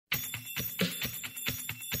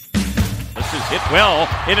Hit well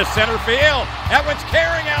into center field. That one's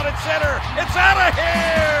carrying out at center. It's out of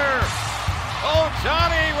here!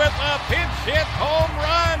 Ohtani with a pinch hit home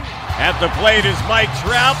run. At the plate is Mike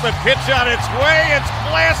Trout. The pitch on its way. It's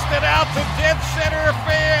blasted out to dead center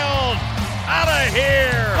field. Out of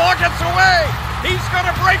here. Ball gets away. He's going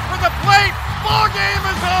to break for the plate. Ball game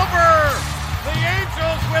is over. The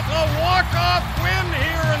Angels with a walk-off win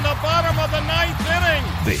here in the bottom of the ninth inning.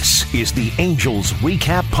 This is the Angels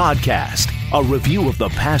Recap Podcast, a review of the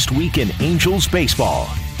past week in Angels baseball.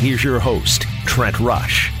 Here's your host, Trent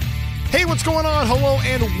Rush. Hey, what's going on? Hello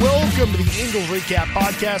and welcome to the Angels Recap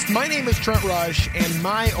Podcast. My name is Trent Rush, and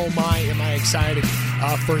oh my, am I excited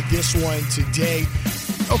for this one today.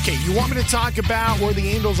 Okay, you want me to talk about where the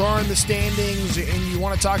Angels are in the standings, and you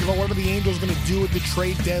want to talk about what are the Angels going to do at the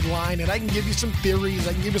trade deadline, and I can give you some theories,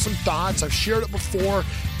 I can give you some thoughts. I've shared it before.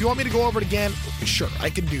 If you want me to go over it again, sure, I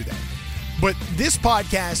can do that. But this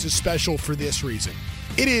podcast is special for this reason.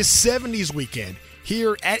 It is 70s weekend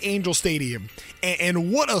here at Angel Stadium,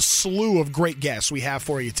 and what a slew of great guests we have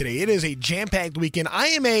for you today. It is a jam-packed weekend. I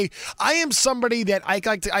am somebody that I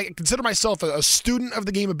consider myself a student of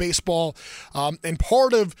the game of baseball, and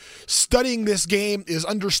part of studying this game is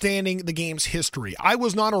understanding the game's history. I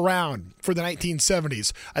was not around for the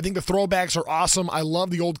 1970s. I think the throwbacks are awesome. I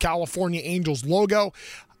love the old California Angels logo,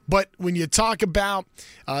 but when you talk about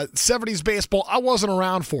 70s baseball, I wasn't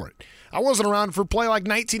around for it. I wasn't around for play like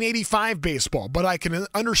 1985 baseball, but I can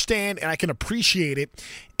understand and I can appreciate it.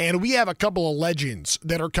 And we have a couple of legends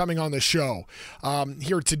that are coming on the show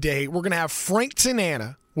here today. We're going to have Frank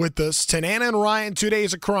Tanana with us. Tanana and Ryan, 2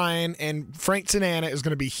 days of crying, and Frank Tanana is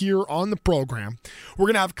going to be here on the program. We're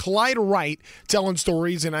going to have Clyde Wright telling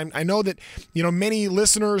stories, and I know that many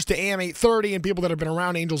listeners to AM 830 and people that have been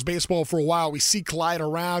around Angels baseball for a while, we see Clyde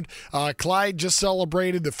around. Clyde just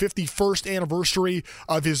celebrated the 51st anniversary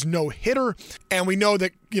of his no-hitter, and we know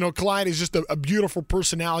that Clyde is just a beautiful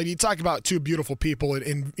personality. You talk about two beautiful people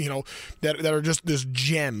that are just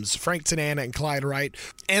gems, Frank Tanana and Clyde Wright.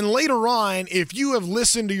 And later on, if you have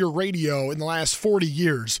listened to your radio in the last 40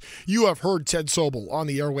 years, you have heard Ted Sobel on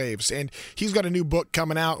the airwaves, and he's got a new book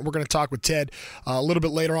coming out, and we're going to talk with Ted a little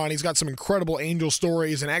bit later on. He's got some incredible Angel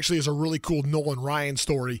stories, and actually is a really cool Nolan Ryan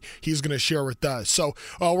story he's going to share with us. So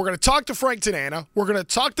we're going to talk to Frank Tanana, we're going to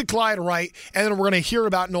talk to Clyde Wright, and then we're going to hear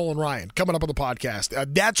about Nolan Ryan coming up on the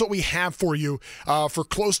podcast. That's what we have for you for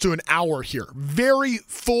close to an hour here. Very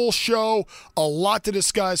full show, a lot to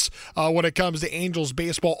discuss when it comes to Angels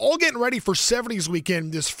baseball. All getting ready for 70s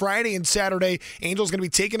weekend this Friday and Saturday. Angels going to be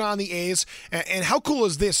taking on the A's. And how cool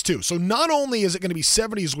is this, too? So not only is it going to be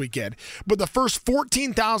 70s weekend, but the first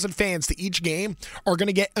 14,000 fans to each game are going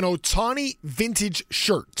to get an Ohtani vintage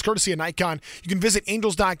shirt. It's courtesy of Nikon. You can visit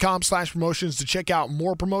angels.com/promotions to check out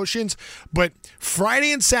more promotions. But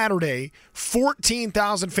Friday and Saturday,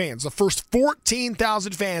 14,000 fans, the first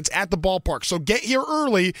 14,000 fans at the ballpark. So get here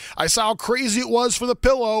early. I saw how crazy it was for the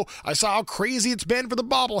pillow. I saw how crazy it's been for the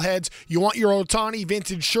bobbleheads. You want your Ohtani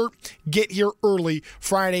vintage shirt? Get here early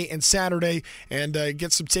Friday and Saturday and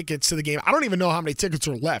get some tickets to the game. I don't even know how many tickets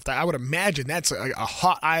are left. I would imagine that's a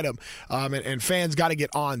hot item, and fans got to get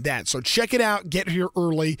on that. So check it out. Get here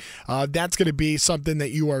early. That's going to be something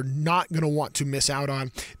that you are not going to want to miss out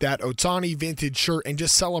on, that Ohtani vintage shirt, and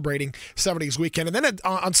just celebrating 70s weekend. And then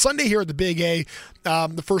on Sunday here at the Big A,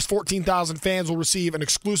 the first 14,000 fans will receive an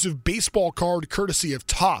exclusive baseball card courtesy of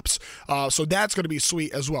Topps. So that's going to be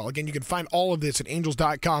sweet as well. Again, you can find all of this at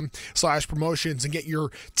angels.com/promotions and get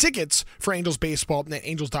your tickets for Angels baseball at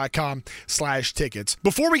angels.com/tickets.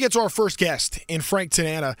 Before we get to our first guest in Frank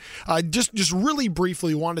Tanana, just really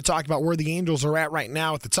briefly wanted to talk about where the Angels are at right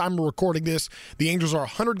now. At the time we're recording this, the Angels are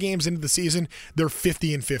 100 games into the season. They're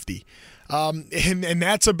 50-50. And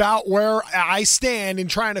that's about where I stand in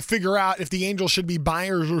trying to figure out if the Angels should be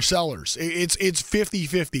buyers or sellers. It's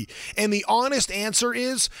 50-50. And the honest answer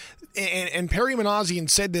is, and Perry Manassian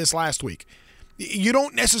said this last week, you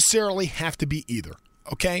don't necessarily have to be either,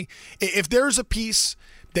 okay? If there's a piece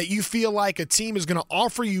that you feel like a team is going to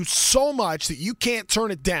offer you so much that you can't turn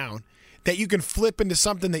it down, that you can flip into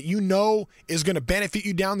something that you know is going to benefit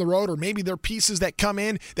you down the road, or maybe there are pieces that come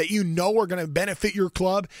in that you know are going to benefit your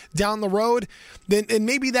club down the road, then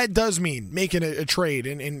maybe that does mean making a trade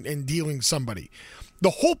and dealing somebody. The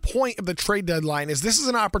whole point of the trade deadline is this is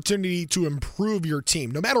an opportunity to improve your team.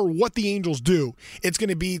 No matter what the Angels do, it's going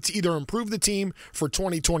to be to either improve the team for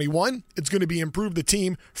 2021, it's going to be improve the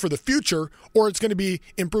team for the future, or it's going to be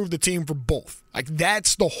improve the team for both. Like,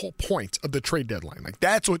 that's the whole point of the trade deadline. Like,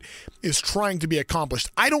 that's what is trying to be accomplished.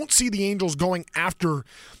 I don't see the Angels going after,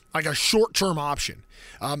 like, a short-term option,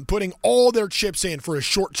 putting all their chips in for a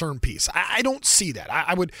short-term piece. I don't see that.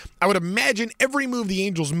 I would imagine every move the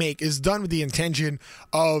Angels make is done with the intention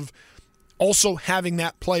of also having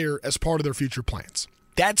that player as part of their future plans.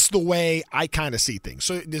 That's the way I kind of see things.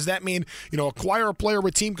 So does that mean, acquire a player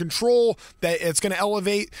with team control that it's going to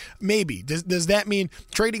elevate? Maybe. Does that mean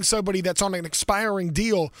trading somebody that's on an expiring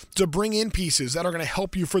deal to bring in pieces that are going to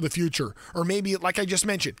help you for the future? Or maybe, like I just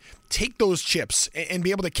mentioned, take those chips and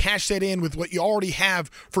be able to cash that in with what you already have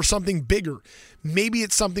for something bigger. Maybe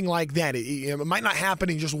it's something like that. It might not happen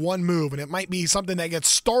in just one move, and it might be something that gets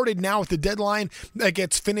started now at the deadline that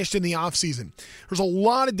gets finished in the offseason. There's a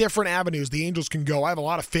lot of different avenues the Angels can go. I have a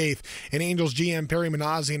lot of faith in Angels GM Perry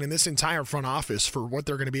Minasian and this entire front office for what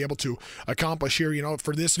they're going to be able to accomplish here.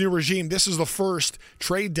 For this new regime, this is the first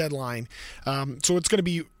trade deadline, so it's going to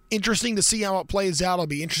be interesting to see how it plays out. It'll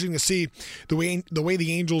be interesting to see the way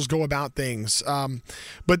the Angels go about things.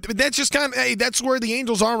 But that's just that's where the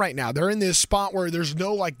Angels are right now. They're in this spot where there's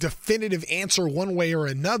no definitive answer one way or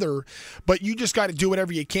another, but you just got to do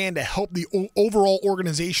whatever you can to help the overall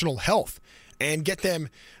organizational health and get them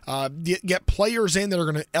get players in that are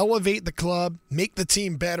going to elevate the club, make the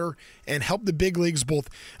team better, and help the big leagues both.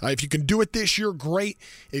 If you can do it this year, great.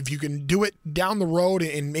 If you can do it down the road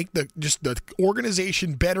and make the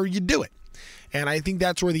organization better, you do it. And I think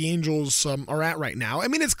that's where the Angels are at right now. I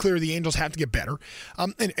mean, it's clear the Angels have to get better.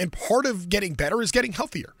 And part of getting better is getting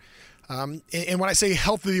healthier. And when I say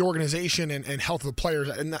health of the organization and health of the players,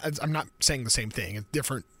 and I'm not saying the same thing. It's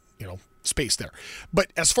different, space there.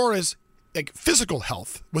 But as far as physical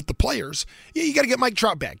health with the players, you got to get Mike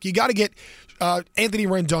Trout back. You got to get Anthony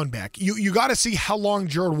Rendon back. You got to see how long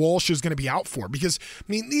Jared Walsh is going to be out for, because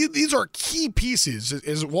these are key pieces.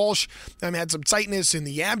 As Walsh had some tightness in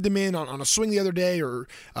the abdomen on a swing the other day, or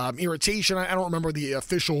irritation. I don't remember what the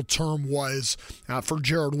official term was for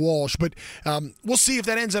Jared Walsh, but we'll see if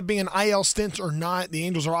that ends up being an IL stint or not. The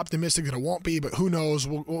Angels are optimistic that it won't be, but who knows?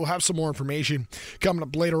 We'll have some more information coming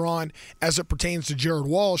up later on as it pertains to Jared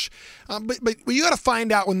Walsh. But you got to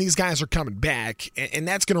find out when these guys are coming back, and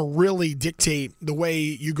that's going to really dictate the way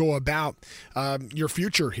you go about your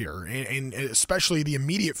future here, and especially the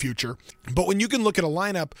immediate future. But when you can look at a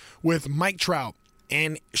lineup with Mike Trout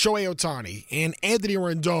and Shohei Ohtani and Anthony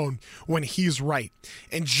Rendon when he's right,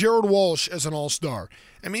 and Jared Walsh as an all-star,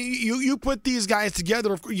 I mean, you put these guys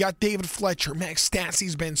together. You got David Fletcher, Max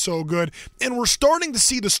Stassi's been so good, and we're starting to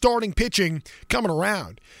see the starting pitching coming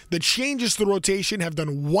around. The changes to the rotation have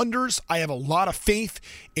done wonders. I have a lot of faith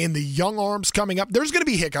in the young arms coming up. There's going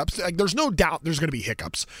to be hiccups. There's no doubt there's going to be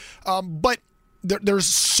hiccups, but there's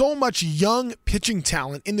so much young pitching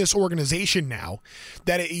talent in this organization now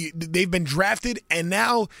that they've been drafted, and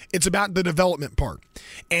now it's about the development part.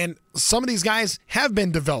 And some of these guys have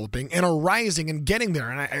been developing and are rising and getting there.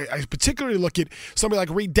 And I particularly look at somebody like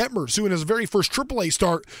Reed Detmers, who in his very first AAA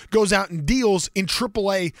start goes out and deals in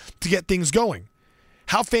AAA to get things going.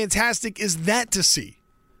 How fantastic is that to see?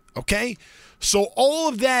 Okay? So all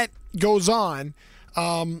of that goes on,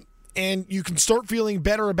 and you can start feeling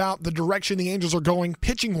better about the direction the Angels are going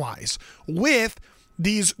pitching-wise with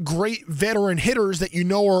these great veteran hitters that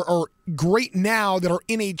are great now, that are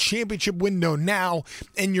in a championship window now,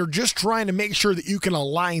 and you're just trying to make sure that you can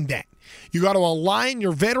align that. You got to align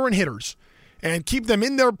your veteran hitters and keep them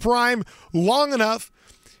in their prime long enough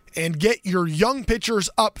and get your young pitchers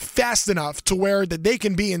up fast enough to where that they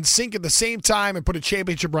can be in sync at the same time and put a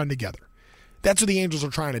championship run together. That's what the Angels are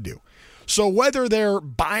trying to do. So whether they're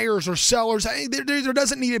buyers or sellers, there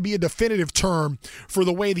doesn't need to be a definitive term for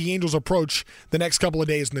the way the Angels approach the next couple of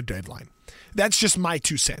days in the deadline. That's just my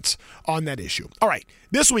 2 cents on that issue. All right,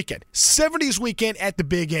 this weekend, 70s weekend at the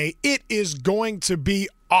Big A. It is going to be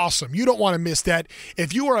awesome. You don't want to miss that.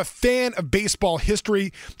 If you are a fan of baseball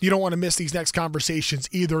history, you don't want to miss these next conversations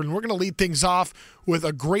either. And we're going to lead things off with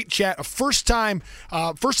a great chat. A first time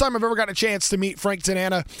I've ever gotten a chance to meet Frank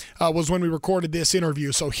Tanana was when we recorded this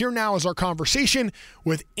interview. So here now is our conversation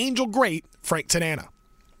with Angel great Frank Tanana.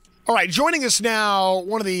 All right, joining us now,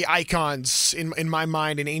 one of the icons in my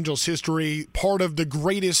mind in Angels history, part of the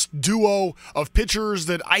greatest duo of pitchers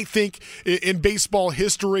that I think in baseball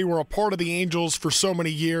history were a part of the Angels for so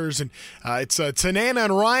many years. And it's Tanana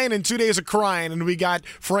and Ryan and 2 Days of Crying, and we got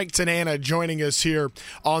Frank Tanana joining us here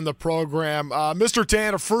on the program. Mr.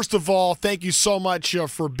 Tanana, first of all, thank you so much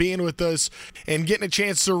for being with us and getting a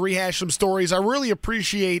chance to rehash some stories. I really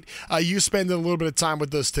appreciate you spending a little bit of time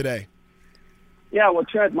with us today. Yeah, well,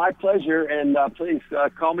 Trent, my pleasure, and please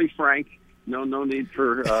call me Frank. No need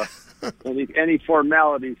for any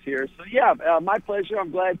formalities here. So yeah, my pleasure.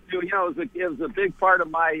 I'm glad to. You know, it was a big part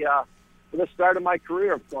of the start of my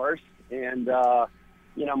career, of course, and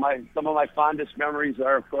you know, some of my fondest memories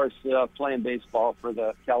are, of course, playing baseball for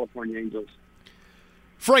the California Angels.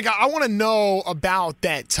 Frank, I want to know about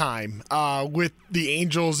that time with the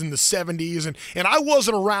Angels in the 70s, and I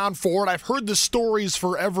wasn't around for it. I've heard the stories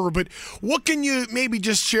forever, but what can you maybe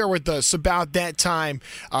just share with us about that time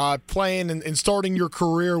playing and starting your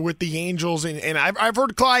career with the Angels? And I've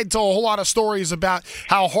heard Clyde tell a whole lot of stories about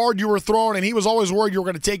how hard you were throwing, and he was always worried you were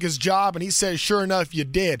going to take his job, and he says, sure enough, you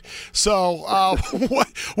did. So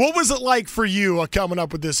what was it like for you coming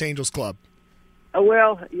up with this Angels club?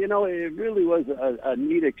 Well, you know, it really was a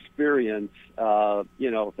neat experience.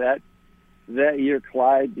 You know, that year,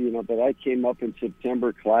 Clyde, you know, that I came up in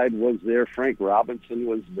September, Clyde was there. Frank Robinson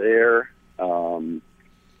was there. I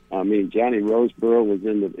mean, Johnny Roseboro was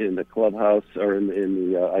in the clubhouse or in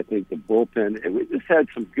the I think the bullpen, and we just had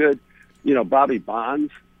some good. You know, Bobby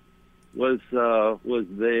Bonds was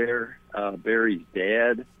there. Barry's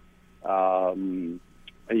dad. You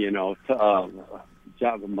know.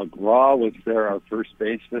 Java McGraw was there, our first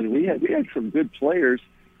baseman. We had some good players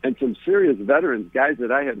and some serious veterans, guys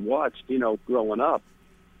that I had watched, you know, growing up,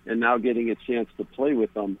 and now getting a chance to play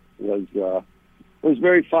with them was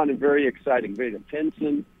very fun and very exciting. Vada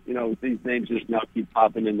Pinson, you know, these names just now keep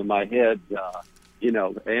popping into my head. You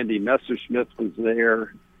know, Andy Messerschmidt was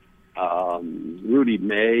there, Rudy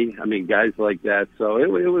May. I mean, guys like that. So it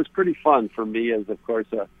was pretty fun for me as, of course,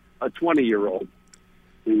 a 20-year-old.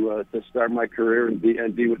 To start my career and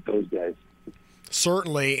be with those guys.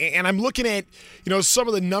 Certainly. And I'm looking at, you know, some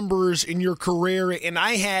of the numbers in your career, and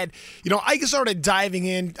I started diving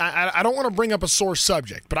in. I don't want to bring up a sore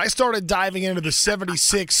subject, but I started diving into the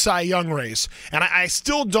 76 Cy Young race, and I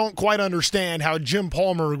still don't quite understand how Jim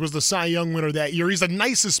Palmer was the Cy Young winner that year. He's the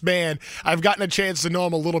nicest man. I've gotten a chance to know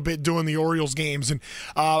him a little bit doing the Orioles games, and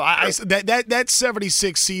that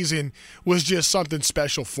 76 season was just something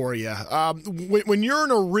special for you. When you're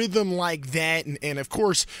in a rhythm like that, and of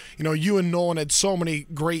course, you know, you and Nolan had so many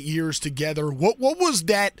great years together. What was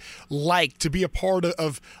that like to be a part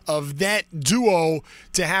of that duo,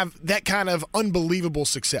 to have that kind of unbelievable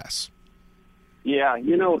success? Yeah,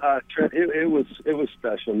 you know, Trent, it was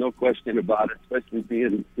special, no question about it. Especially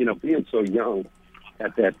being so young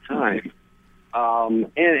at that time,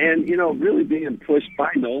 and you know, really being pushed by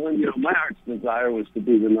Nolan. You know, my heart's desire was to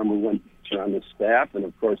be the number one pitcher on the staff, and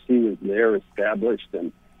of course, he was there, established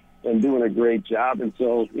and doing a great job. And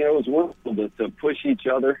so, you know, it was wonderful to push each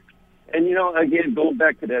other. And, you know, again, going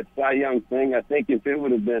back to that Cy Young thing, I think if it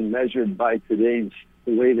would have been measured by the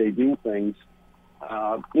way they do things,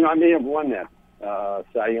 you know, I may have won that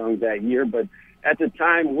Cy Young that year. But at the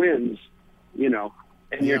time, wins, you know,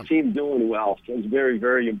 and your team doing well is very,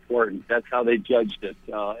 very important. That's how they judged it.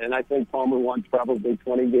 And I think Palmer won probably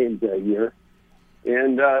 20 games that year.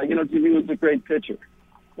 And, you know, Jimmy was a great pitcher.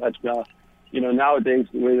 That's you know, nowadays,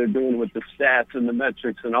 the way they're doing with the stats and the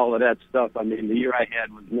metrics and all of that stuff, I mean, the year I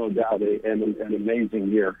had was no doubt an amazing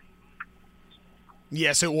year.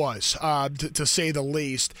 Yes, it was, to say the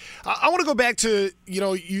least. I want to go back to, you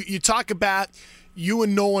know, you talk about you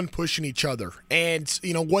and Nolan pushing each other and,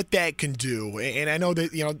 you know, what that can do. And I know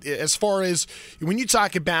that, you know, as far as when you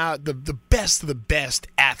talk about the best of the best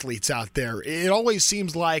athletes out there, it always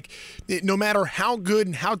seems like no matter how good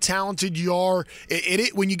and how talented you are,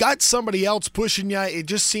 when you got somebody else pushing you, it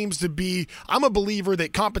just seems to be, I'm a believer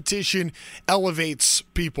that competition elevates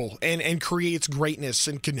people and creates greatness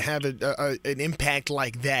and can have an impact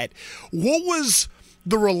like that. What was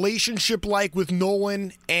the relationship like with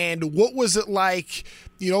Nolan, and what was it like,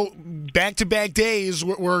 you know, back-to-back days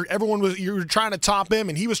where you were trying to top him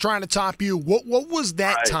and he was trying to top you? What was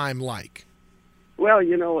that time like? Well,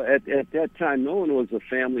 you know, at that time, Nolan was a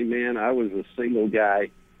family man. I was a single guy,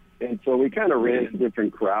 and so we kind of ran in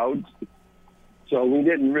different crowds. So we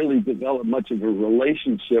didn't really develop much of a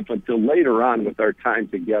relationship until later on with our time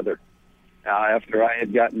together. After I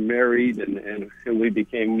had gotten married and we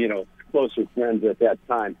became, you know, closer friends at that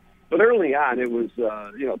time. But early on, it was,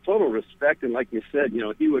 you know, total respect. And like you said, you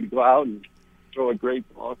know, he would go out and throw a great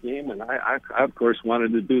ball game. And I of course,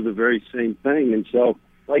 wanted to do the very same thing. And so,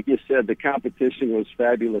 like you said, the competition was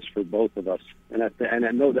fabulous for both of us. And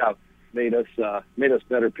that no doubt made us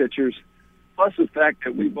better pitchers. Plus the fact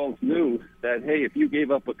that we both knew that, hey, if you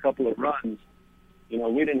gave up a couple of runs, you know,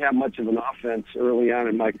 we didn't have much of an offense early on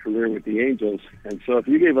in my career with the Angels. And so if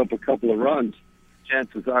you gave up a couple of runs,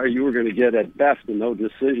 chances are you were going to get at best a no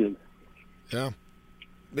decision. Yeah.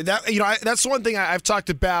 That's the one thing I've talked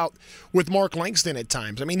about with Mark Langston at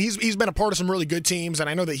times. I mean, he's been a part of some really good teams, and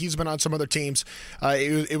I know that he's been on some other teams.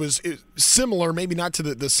 It was similar, maybe not to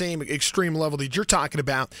the same extreme level that you're talking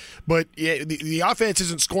about, but yeah, the offense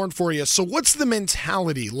isn't scoring for you. So what's the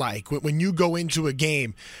mentality like when you go into a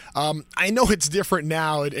game? I know it's different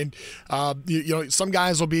now, and some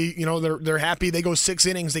guys will be, they're happy. They go 6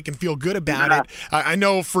 innings, they can feel good about it. I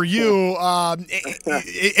know for you,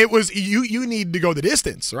 it was you need to go the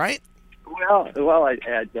distance. Right? Well, that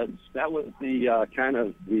was the kind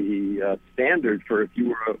of the standard for if you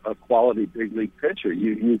were a quality big league pitcher.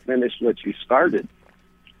 You finished what you started.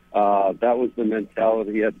 That was the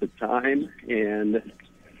mentality at the time, and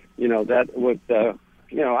that was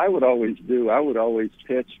I would always do. I would always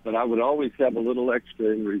pitch, but I would always have a little extra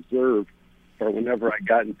in reserve for whenever I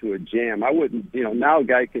got into a jam. I wouldn't. Now a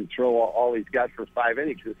guy can throw all he's got for 5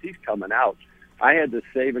 innings because he's coming out. I had to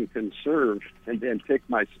save and conserve and then pick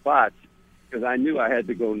my spots because I knew I had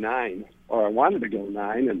to go 9, or I wanted to go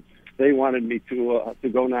 9, and they wanted me to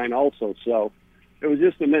go 9 also. So it was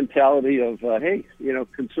just a mentality of, hey,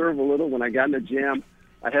 conserve a little. When I got in a jam,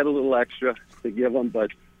 I had a little extra to give them, but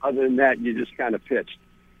other than that, you just kind of pitched.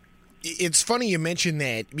 It's funny you mentioned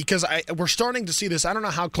that because we're starting to see this. I don't know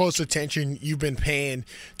how close attention you've been paying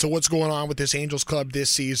to what's going on with this Angels club this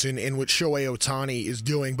season and what Shohei Ohtani is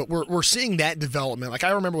doing, but we're seeing that development. Like I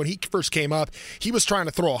remember when he first came up, he was trying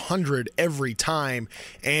to throw 100 every time,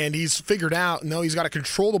 and he's figured out, no, he's got to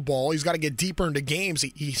control the ball. He's got to get deeper into games.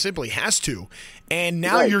 He simply has to. And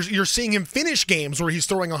now you're seeing him finish games where he's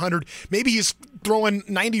throwing 100. Maybe he's throwing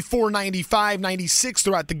 94, 95, 96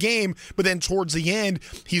 throughout the game, but then towards the end,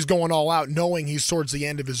 he's going all out knowing he's towards the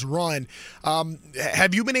end of his run.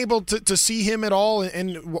 Have you been able to see him at all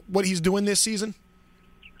and what he's doing this season?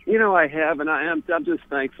 I have, and I'm just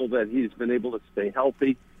thankful that he's been able to stay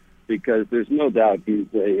healthy because there's no doubt he's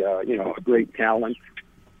a great talent.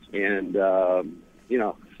 And,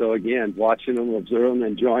 so again, watching him, observing him,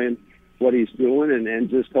 enjoying what he's doing and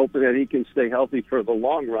just hoping that he can stay healthy for the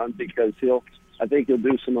long run because I think he'll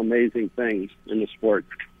do some amazing things in the sport.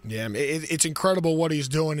 Yeah, it's incredible what he's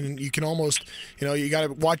doing, and you can almost, you got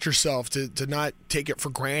to watch yourself to not take it for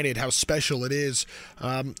granted how special it is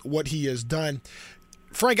what he has done.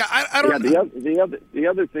 Frank, I don't. Yeah, the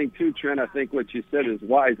other thing too, Trent. I think what you said is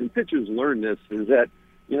wise, and pitchers learn this: is that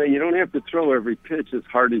you don't have to throw every pitch as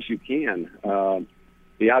hard as you can.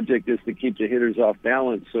 The object is to keep the hitters off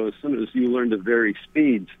balance. So as soon as you learn to vary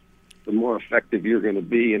speeds, the more effective you're going to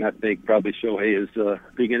be. And I think probably Shohei is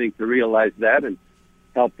beginning to realize that, and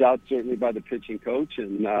helped out certainly by the pitching coach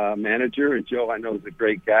and manager. And Joe, I know, is a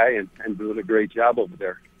great guy and doing a great job over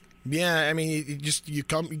there. Yeah, I mean, you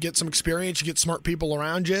get some experience, you get smart people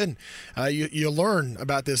around you, and you learn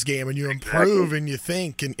about this game, and you improve, and you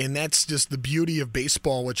think, and that's just the beauty of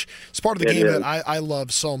baseball, which is part of the game that I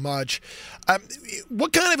love so much.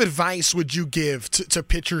 What kind of advice would you give to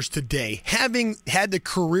pitchers today, having had the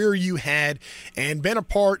career you had and been a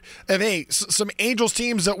part of some Angels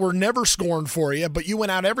teams that were never scoring for you, but you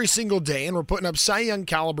went out every single day and were putting up Cy Young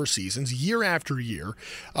caliber seasons year after year?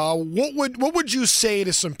 What would you say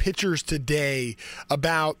to some pitchers today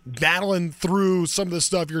about battling through some of the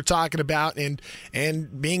stuff you're talking about and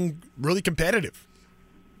being really competitive?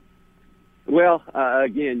 Well,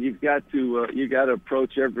 again, you've got to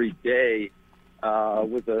approach every day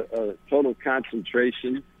with a total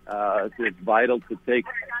concentration. It's vital to take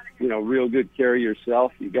real good care of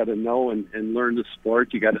yourself. You got to know and learn the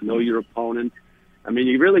sport. You got to know your opponent. I mean,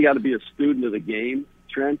 you really got to be a student of the game,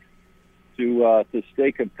 Trent, to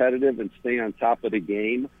stay competitive and stay on top of the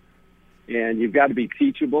game. And you've got to be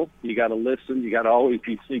teachable. You got to listen. You got to always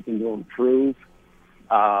be seeking to improve.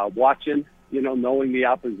 Watching, knowing the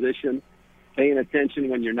opposition, paying attention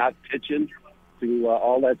when you're not pitching to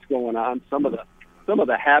all that's going on. Some of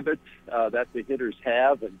the habits that the hitters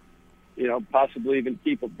have, and possibly even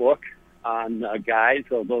keep a book on guys.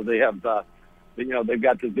 Although they have, they've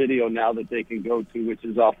got the video now that they can go to, which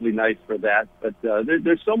is awfully nice for that. But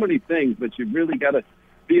there's so many things, but you really got to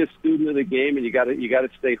be a student of the game, and you got to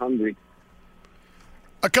stay hungry.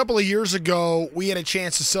 A couple of years ago, we had a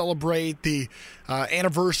chance to celebrate the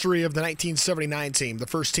anniversary of the 1979 team, the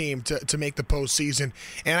first team to make the postseason.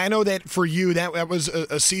 And I know that for you, that was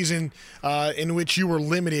a season in which you were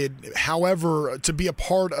limited. However, to be a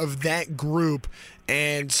part of that group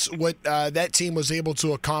and what that team was able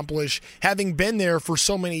to accomplish, having been there for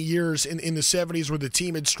so many years in the 70s where the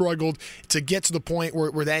team had struggled to get to the point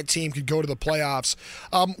where that team could go to the playoffs.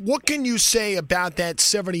 What can you say about that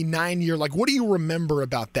 79 year? Like, what do you remember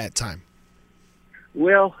about that time?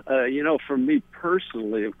 Well, for me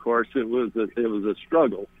personally, of course, it was a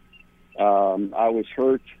struggle. I was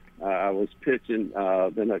hurt. I was pitching.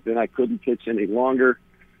 Then I couldn't pitch any longer.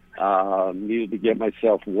 Needed to get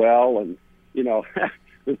myself well, and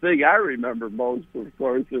the thing I remember most, of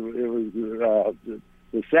course, it was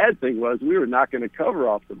the sad thing was we were not going to cover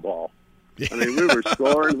off the ball. I mean, we were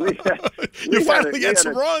scoring. You finally got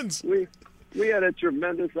some runs. We had a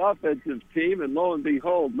tremendous offensive team, and lo and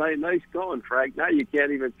behold, nice going, Frank. Now you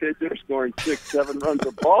can't even pitch. They're scoring 6-7 runs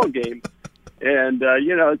a ball game, and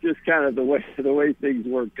it's just kind of the way things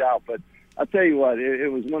worked out. But I'll tell you what,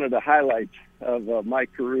 it was one of the highlights of my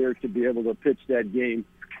career to be able to pitch that game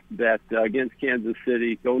against Kansas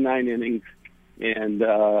City, go 9 innings, and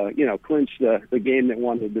clinch the game that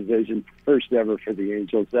won the division, first ever for the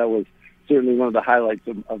Angels. That was certainly one of the highlights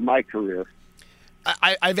of my career.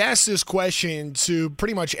 I've asked this question to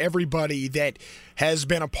pretty much everybody that has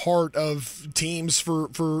been a part of teams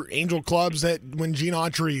for Angel clubs that when Gene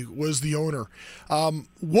Autry was the owner.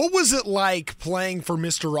 What was it like playing for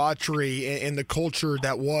Mr. Autry and the culture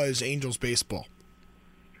that was Angels baseball?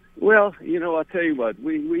 Well, I'll tell you what,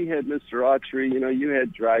 we had Mr. Autry, you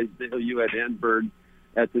had Drysdale, you had Enberg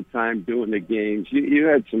at the time doing the games. You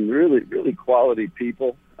had some really, really quality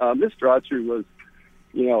people. Mr. Autry was,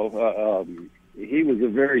 he was a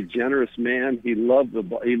very generous man. He loved the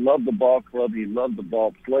ball club. He loved the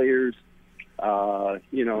ball players. And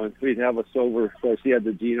we'd have us over. Of course, he had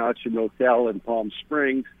the Gene Autry Hotel in Palm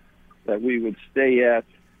Springs that we would stay at.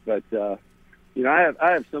 But I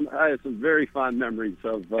have some very fond memories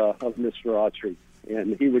of Mr. Autry,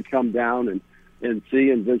 and he would come down and see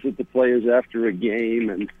and visit the players after a game,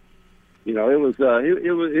 and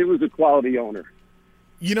it was a quality owner.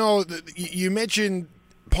 You mentioned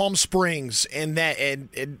Palm Springs and that,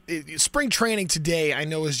 and spring training today, I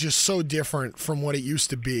know, is just so different from what it used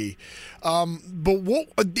to be.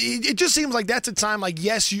 But it just seems like that's a time, like,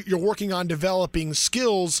 yes, you're working on developing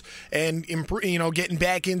skills and getting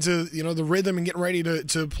back into the rhythm and getting ready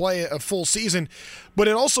to play a full season. But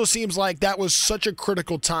it also seems like that was such a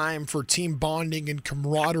critical time for team bonding and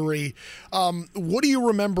camaraderie. What do you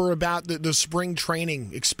remember about the spring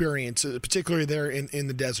training experience, particularly there in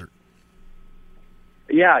the desert?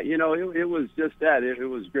 Yeah, it was just that. It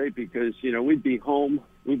was great because, we'd be home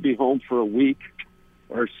for a week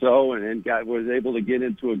or so and was able to get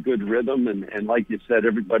into a good rhythm. And like you said,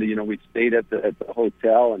 everybody, we stayed at the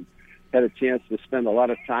hotel and had a chance to spend a lot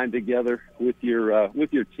of time together with your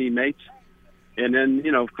teammates. And then,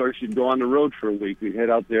 of course, you'd go on the road for a week. We'd head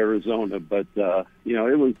out to Arizona. But, it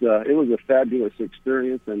was a fabulous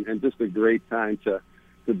experience and just a great time to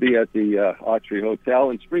be at the Autry Hotel.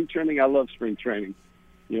 And spring training, I love spring training.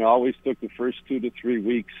 I always took the first 2 to 3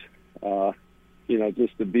 weeks,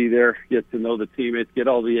 just to be there, get to know the teammates, get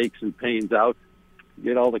all the aches and pains out,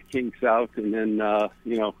 get all the kinks out, and then,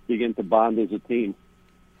 begin to bond as a team.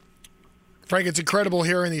 Frank, it's incredible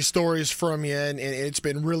hearing these stories from you, and it's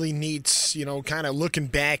been really neat, kind of looking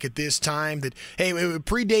back at this time that, hey, it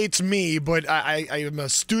predates me, but I am a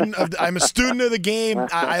student of the game.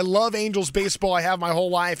 I love Angels baseball. I have my whole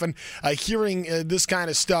life, and hearing this kind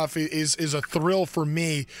of stuff is a thrill for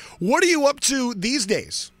me. What are you up to these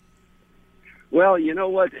days? Well, you know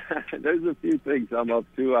what? There's a few things I'm up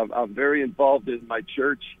to. I'm very involved in my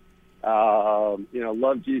church.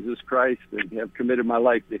 Love Jesus Christ and have committed my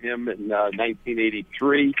life to him in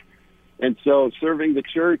 1983. And so serving the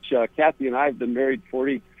church, Kathy and I have been married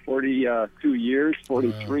 42 years,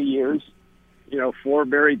 43 years, 4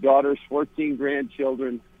 married daughters, 14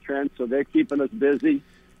 grandchildren, Trent. So they're keeping us busy,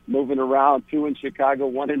 moving around, 2 in Chicago,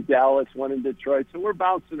 1 in Dallas, 1 in Detroit. So we're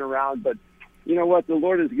bouncing around. But you know what? The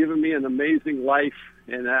Lord has given me an amazing life,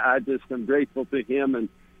 and I just am grateful to him and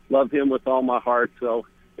love him with all my heart. So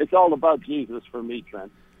it's all about Jesus for me,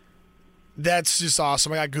 Trent. That's just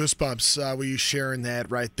awesome. I got goosebumps with you sharing that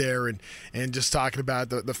right there, and just talking about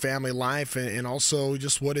the family life, and also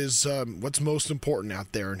just what's most important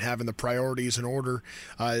out there, and having the priorities in order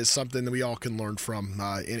is something that we all can learn from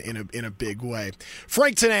in a big way.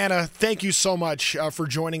 Frank Tanana, thank you so much for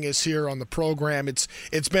joining us here on the program.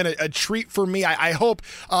 It's been a treat for me. I hope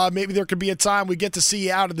maybe there could be a time we get to see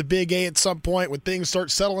you out at the Big A at some point when things start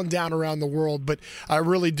settling down around the world. But I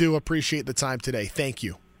really do appreciate the time today. Thank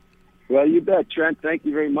you. Well, you bet, Trent. Thank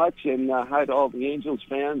you very much, and hi to all the Angels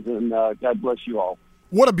fans, and God bless you all.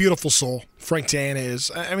 What a beautiful soul. Frank Tanana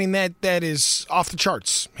is, I mean, that is off the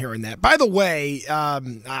charts hearing that. By the way,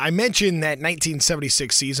 I mentioned that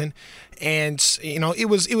 1976 season, and, you know, it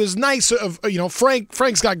was nice of, you know,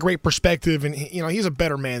 Frank's got great perspective, and, you know, he's a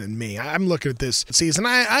better man than me. I'm looking at this season.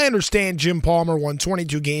 I understand Jim Palmer won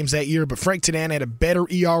 22 games that year, but Frank Tanana had a better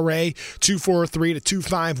ERA, 2.43 to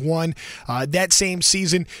 2.51. That same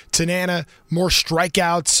season, Tanana more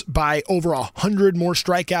strikeouts by over 100 more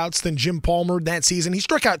strikeouts than Jim Palmer that season. He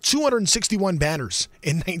struck out 261 batters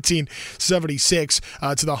in 1976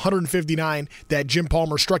 to the 159 that Jim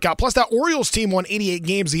Palmer struck out. Plus, that Orioles team won 88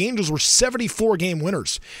 games. The Angels were 74-game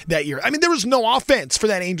winners that year. I mean, there was no offense for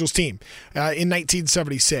that Angels team in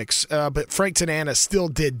 1976, but Frank Tanana still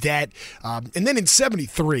did that. And then in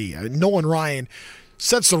 73, Nolan Ryan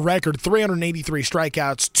sets the record, 383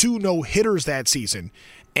 strikeouts, 2 no-hitters that season,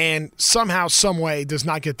 and somehow, someway, does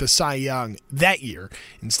not get the Cy Young that year.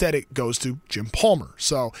 Instead, it goes to Jim Palmer.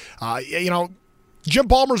 So, you know, Jim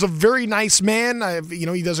Palmer's a very nice man. You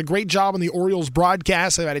know, he does a great job on the Orioles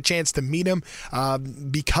broadcast. I've had a chance to meet him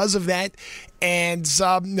because of that. And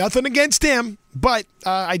nothing against him, but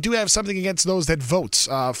I do have something against those that vote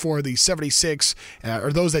for the 76,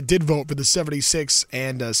 or those that did vote for the 76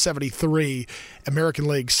 and 73 American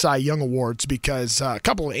League Cy Young Awards, because a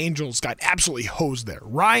couple of Angels got absolutely hosed there.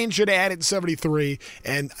 Ryan should have had it in 73,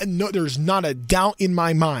 and no, there's not a doubt in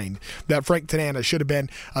my mind that Frank Tanana should have been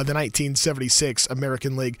the 1976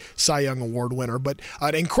 American League Cy Young Award winner. But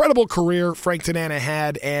an incredible career Frank Tanana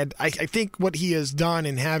had, and I think what he has done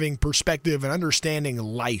in having perspective and understanding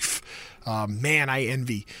life, man, I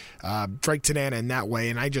envy Frank Tanana in that way,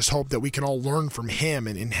 and I just hope that we can all learn from him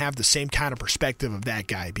and have the same kind of perspective of that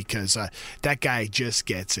guy, because that guy just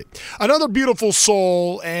gets it. Another beautiful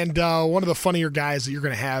soul, and one of the funnier guys that you're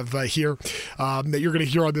going to have here, that you're going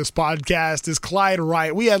to hear on this podcast, is Clyde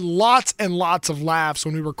Wright. We had lots and lots of laughs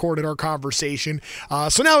when we recorded our conversation,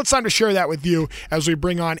 so now it's time to share that with you as we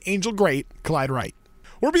bring on Angel great Clyde Wright.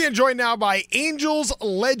 We're being joined now by Angels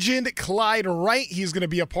legend Clyde Wright. He's going to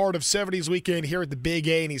be a part of 70s Weekend here at the Big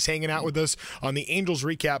A, and he's hanging out with us on the Angels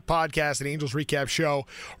Recap podcast and Angels Recap show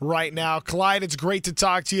right now. Clyde, it's great to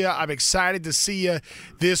talk to you. I'm excited to see you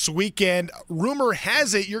this weekend. Rumor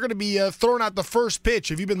has it you're going to be throwing out the first pitch.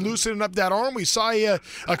 Have you been loosening up that arm? We saw you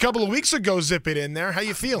a couple of weeks ago zip it in there. How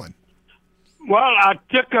you feeling? Well, I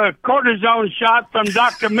took a cortisone shot from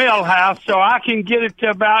Dr. Millhouse, so I can get it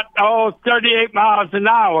to about 38 miles an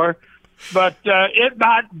hour. But it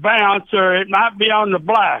might bounce, or it might be on the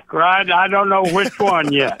black, right? I don't know which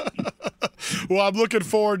one yet. Well, I'm looking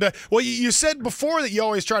forward to. Well, you said before that you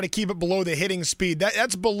always try to keep it below the hitting speed.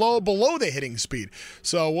 That's below the hitting speed.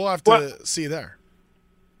 So we'll have to see there.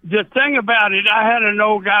 The thing about it, I had an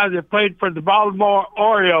old guy that played for the Baltimore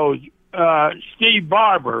Orioles, Steve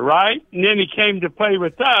Barber, right? And then he came to play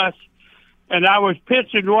with us, and I was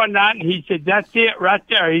pitching one night, and he said, "That's it right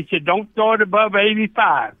there." He said, "Don't throw it above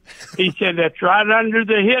 85. He said, "That's right under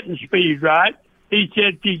the hitting speed, right?" He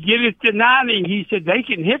said, "If you get it to 90, he said, "they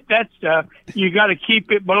can hit that stuff. You got to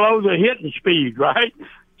keep it below the hitting speed, right?"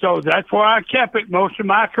 So that's where I kept it most of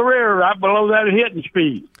my career, right below that hitting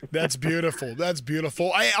speed. That's beautiful. That's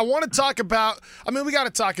beautiful. I want to talk about, we got to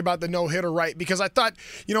talk about the no-hitter, right? Because I thought,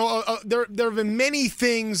 there have been many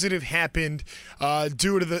things that have happened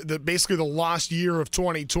due to the basically the lost year of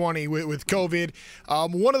 2020 with COVID.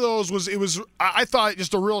 One of those was, I thought,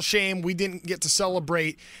 just a real shame we didn't get to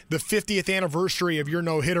celebrate the 50th anniversary of your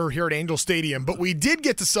no-hitter here at Angel Stadium, but we did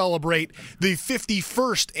get to celebrate the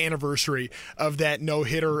 51st anniversary of that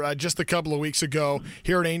no-hitter just a couple of weeks ago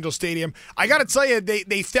here at Angel Stadium. I got to tell you,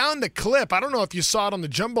 they found the clip. I don't know if you saw it on the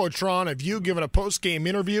Jumbotron of you giving a post-game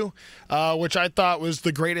interview, which I thought was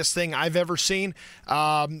the greatest thing I've ever seen,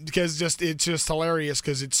 because it's just hilarious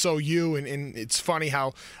because it's so you, and it's funny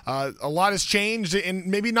how a lot has changed, and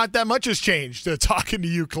maybe not that much has changed talking to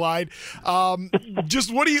you, Clyde.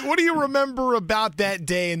 Just what do you remember about that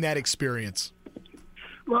day and that experience?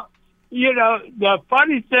 Well, the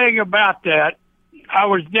funny thing about that, I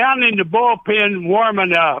was down in the bullpen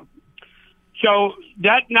warming up. So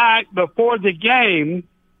that night before the game,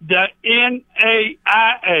 the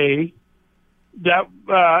NAIA,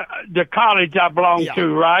 the college I belonged to,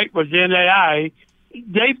 right, was NAIA,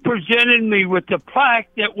 they presented me with the plaque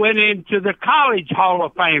that went into the College Hall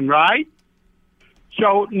of Fame, right?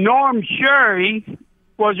 So Norm Sherry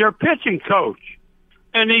was their pitching coach.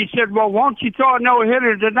 And he said, "Well, won't you throw a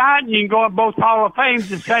no-hitter tonight, and you can go in both Hall of Fames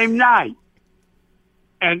the same night?"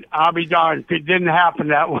 And I'll be darned if it didn't happen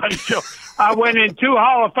that way. So I went in 2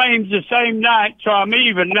 Hall of Fames the same night, so I'm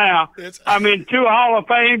even now. I'm in 2 Hall of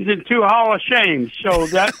Fames and 2 Hall of Shames, so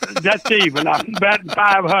that's even. I'm batting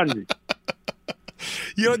 500.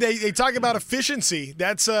 You know, they talk about efficiency.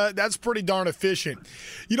 That's pretty darn efficient.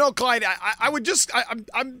 You know, Clyde, I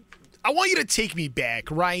want you to take me back,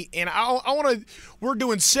 right? And I want to. We're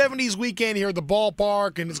doing 70s weekend here at the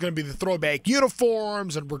ballpark, and it's going to be the throwback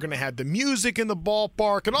uniforms, and we're going to have the music in the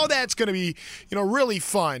ballpark, and all that's going to be, you know, really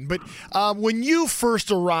fun. But when you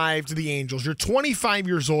first arrived to the Angels, you're 25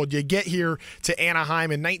 years old. You get here to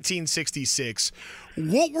Anaheim in 1966.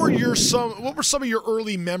 What were some of your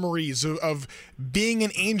early memories of being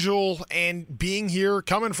an Angel and being here,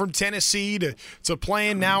 coming from Tennessee to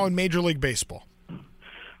playing now in Major League Baseball?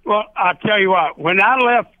 Well, I'll tell you what, when I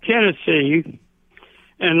left Tennessee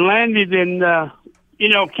and landed in,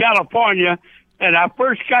 California, and I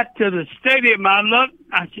first got to the stadium, I looked,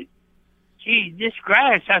 I said, gee, this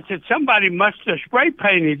grass, I said, somebody must have spray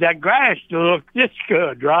painted that grass to look this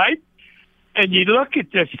good, right? And you look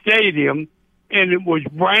at the stadium, and it was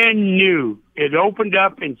brand new. It opened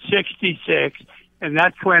up in 66, and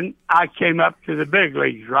that's when I came up to the big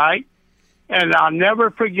leagues, right? And I'll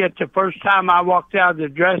never forget the first time I walked out of the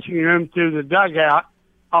dressing room through the dugout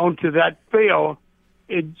onto that field.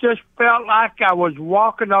 It just felt like I was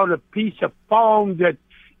walking on a piece of foam that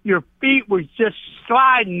your feet was just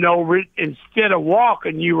sliding over it instead of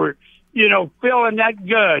walking. You were, feeling that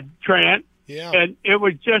good, Trent. Yeah. And it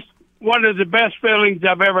was just one of the best feelings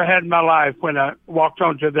I've ever had in my life when I walked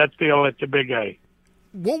onto that field at the Big A.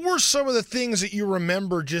 What were some of the things that you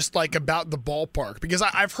remember just like about the ballpark? Because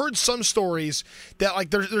I've heard some stories that like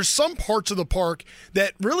there's some parts of the park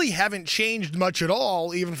that really haven't changed much at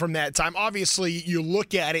all, even from that time. Obviously, you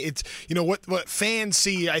look at it, it's what fans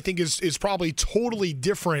see, I think is probably totally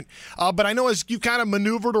different. But I know as you kind of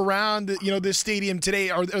maneuvered around, this stadium today,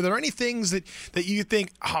 are there any things that you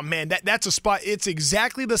think, oh man, that's a spot? It's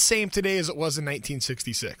exactly the same today as it was in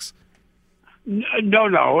 1966.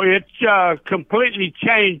 No. It's completely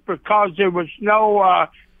changed because there was no,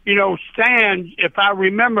 stands. If I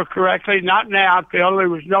remember correctly, not in the outfield. There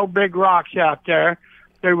was no big rocks out there.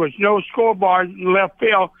 There was no scoreboard in left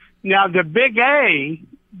field. Now, the Big A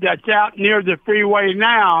that's out near the freeway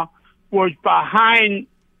now was behind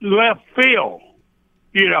left field.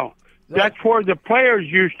 Right. That's where the players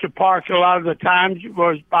used to park a lot of the times,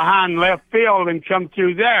 was behind left field and come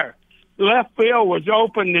through there. Left field was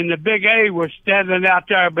open and the Big A was standing out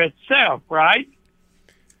there by itself, right?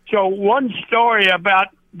 So one story about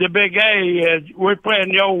the Big A is we're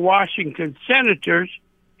playing the old Washington Senators,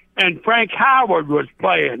 and Frank Howard was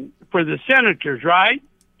playing for the Senators, right?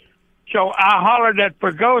 So I hollered at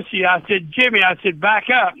Fregosi. I said, Jimmy, back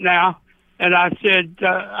up now. And I said,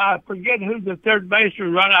 I forget who the third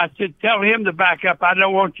baseman was. I said, tell him to back up. I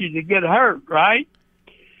don't want you to get hurt, right?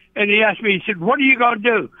 And he asked me, he said, what are you going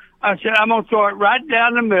to do? I said, I'm going to throw it right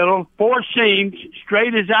down the middle, 4 seams,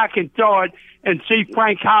 straight as I can throw it, and see if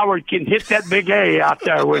Frank Howard can hit that Big A out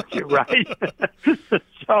there with you, right?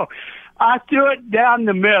 So I threw it down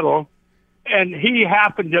the middle, and he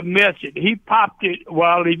happened to miss it. He popped it.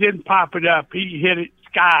 Well, he didn't pop it up. He hit it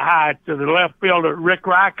sky high to the left fielder, Rick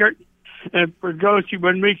Reichert. And Fregosi,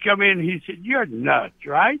 when we come in, he said, you're nuts,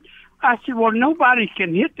 right? I said, well, nobody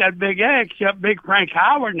can hit that Big A except Big Frank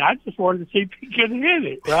Howard, and I just wanted to see if he could hit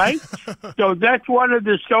it, right? So that's one of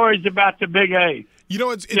the stories about the Big A.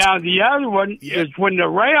 It's now, the other one is when the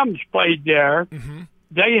Rams played there,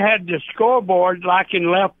 they had the scoreboard like in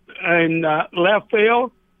left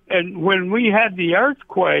field, and when we had the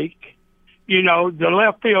earthquake, the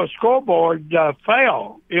left field scoreboard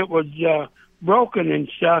fell. It was broken and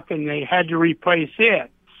stuff, and they had to replace it.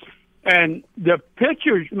 And the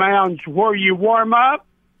pitcher's mounds where you warm up,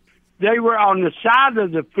 they were on the side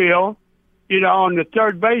of the field, on the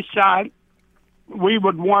third base side. We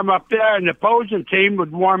would warm up there, and the opposing team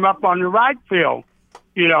would warm up on the right field,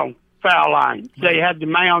 foul line. They had the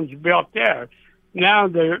mounds built there. Now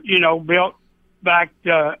they're, built back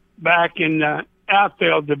in the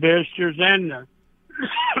outfield. The visitors and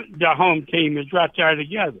the home team is right there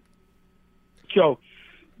together. So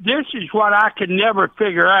this is what I could never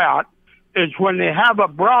figure out, is when they have a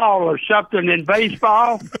brawl or something in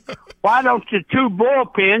baseball, why don't the 2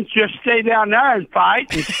 bullpens just stay down there and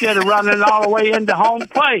fight instead of running all the way into home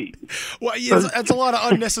plate? Well, that's a lot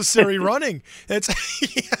of unnecessary running. That's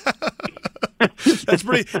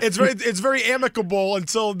pretty. It's very amicable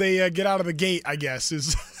until they get out of the gate, I guess.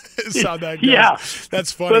 That's how that goes. Yeah.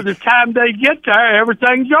 That's funny. By the time they get there,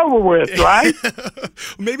 everything's over with, right?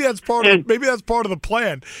 Maybe that's part of the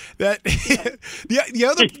plan. That the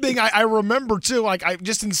other thing I remember too, like I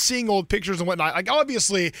just in seeing old pictures and whatnot. Like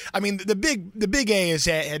obviously, I mean the big A has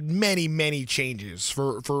had many changes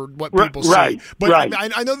for what people right, see. But right.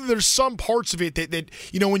 I know that there's some parts of it that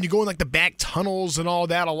when you go in like the back tunnels and all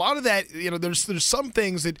that, a lot of that there's some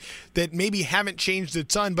things that maybe haven't changed a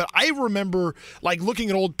ton. But I remember like looking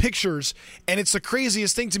at old pictures, and it's the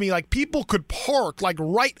craziest thing to me. Like people could park like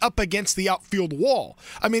right up against the outfield wall.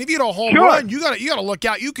 I mean, if you had a home run, you gotta look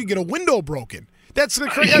out. You could get a window broken. That's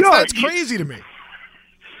crazy to me.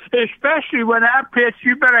 Especially when I pitch,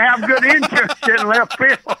 you better have good insurance in left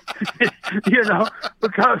field,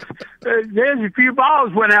 because there's a few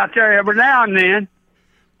balls went out there every now and then.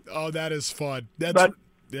 Oh, that is fun.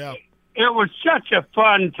 Yeah. It was such a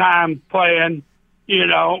fun time playing,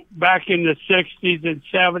 back in the 60s and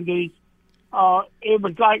 70s. It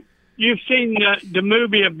was like, you've seen the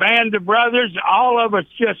movie A Band of Brothers. All of us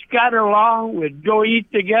just got along. We'd go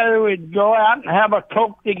eat together. We'd go out and have a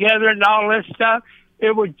Coke together and all this stuff.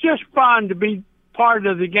 It was just fun to be part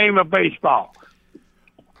of the game of baseball.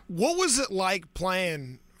 What was it like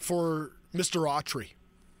playing for Mr. Autry?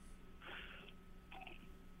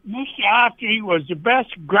 Mr. Autry was the best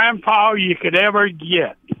grandpa you could ever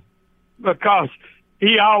get because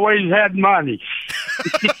he always had money.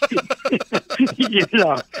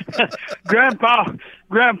 Grandpa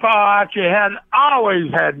Autry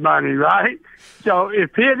always had money, right? So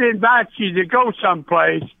if he'd invite you to go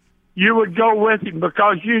someplace, you would go with him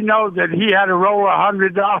because you know that he had a roll of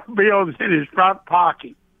 $100 bills in his front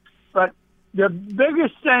pocket. But the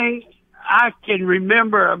biggest thing I can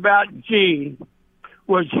remember about Gene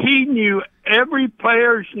was he knew every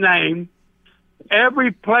player's name,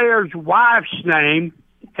 every player's wife's name,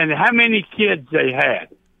 and how many kids they had.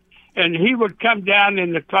 And he would come down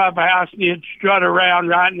in the clubhouse and he'd strut around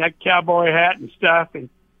right in that cowboy hat and stuff. And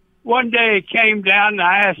one day he came down and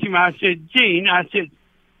I asked him, I said, Gene,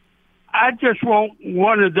 I just want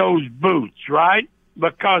one of those boots, right?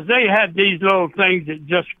 Because they had these little things that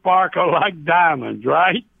just sparkle like diamonds,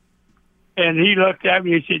 right? And he looked at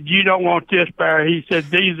me and said, you don't want this pair. He said,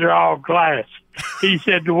 these are all glass. He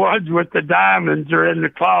said, the ones with the diamonds are in the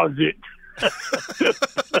closet.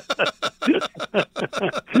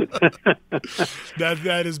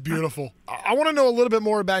 That is beautiful. I want to know a little bit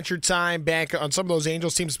more about your time back on some of those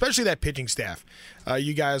Angels teams, especially that pitching staff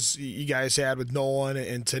you guys had with Nolan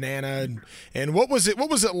and Tanana, and what was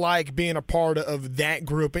it like being a part of that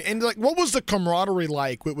group, and like what was the camaraderie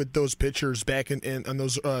like with those pitchers back in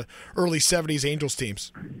those early 70s Angels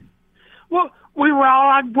teams? Well, we were all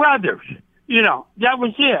like brothers. That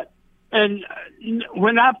was it. And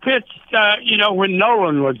when I pitched, when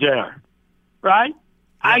Nolan was there, right?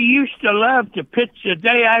 I used to love to pitch the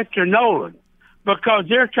day after Nolan because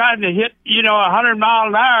they're trying to hit, 100 mile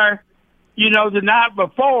an hour, the night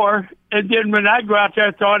before. And then when I go out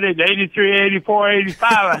there throwing it 83, 84,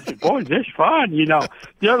 85, I said, boy, is this fun?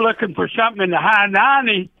 They're looking for something in the high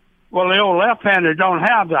 90s. Well, the old left-hander don't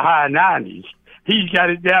have the high 90s. He's got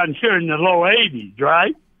it down here in the low 80s,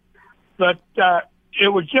 right? But, it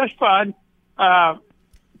was just fun.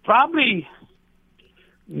 Probably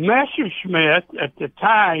Messerschmitt at the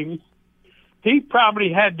time, he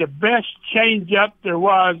probably had the best changeup there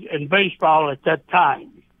was in baseball at that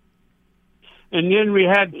time. And then we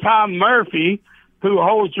had Tom Murphy, who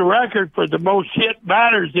holds the record for the most hit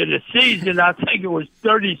batters in a season. I think it was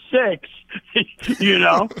 36,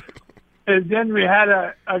 And then we had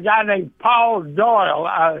a guy named Paul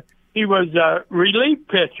Doyle. He was a relief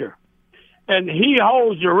pitcher. And he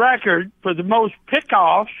holds the record for the most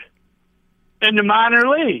pickoffs in the minor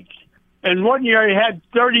leagues. And one year he had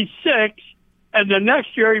 36, and the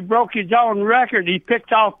next year he broke his own record. He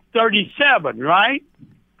picked off 37, right?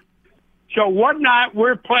 So one night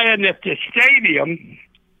we're playing at the stadium,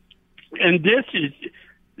 and this is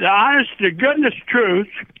the honest-to-goodness truth.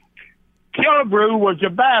 Killebrew was a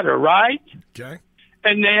batter, right? Okay.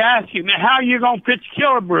 And they asked him, how are you going to pitch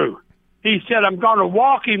Killebrew? He said, I'm going to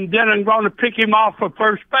walk him, then I'm going to pick him off for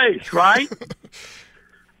first base, right?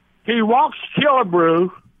 He walks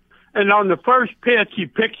Killebrew, and on the first pitch, he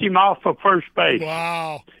picks him off for first base.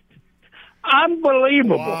 Wow.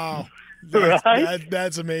 Unbelievable. Wow.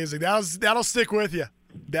 That's amazing. That'll stick with you.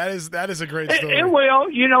 That is a great story. It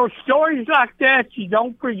will. Stories like that you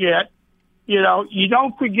don't forget. You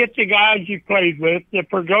don't forget the guys you played with, the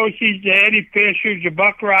Pergosis, the Eddie Fishers, the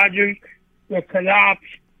Buck Rogers, the Knops.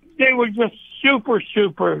 They were just super,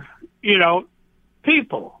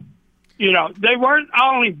 people. They weren't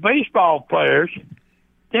only baseball players.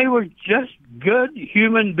 they were just good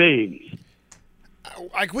human beings.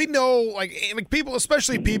 Like we know, like people,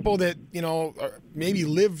 especially people that maybe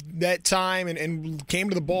lived that time and came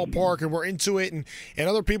to the ballpark and were into it, and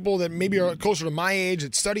other people that maybe are closer to my age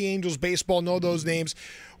that study Angels baseball know those names.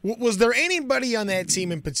 Was there anybody on that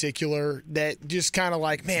team in particular that just kind of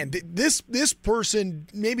like, man, this person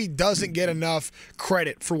maybe doesn't get enough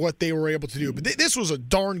credit for what they were able to do, but this was a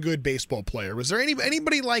darn good baseball player? Was there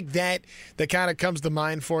anybody like that kind of comes to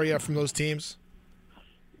mind for you from those teams?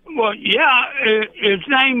 Well, yeah, his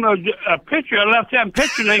name was a left-hand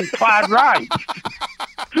pitcher named Clyde Wright.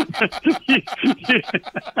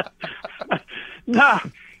 No,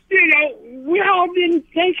 we all didn't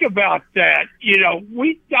think about that.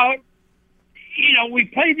 We thought, we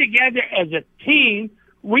played together as a team.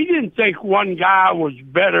 We didn't think one guy was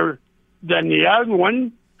better than the other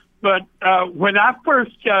one. But when I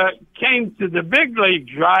first came to the big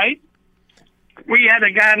leagues, right, we had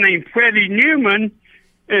a guy named Freddie Newman.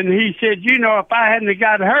 And he said, if I hadn't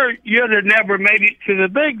got hurt, you'd have never made it to the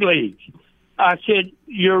big leagues. I said,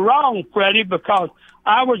 you're wrong, Freddie, because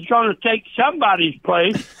I was going to take somebody's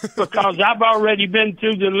place because I've already been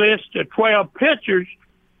through the list of 12 pitchers,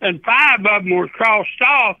 and 5 of them were crossed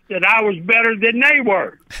off that I was better than they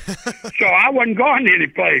were. So I wasn't going any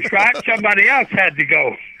place, right? Somebody else had to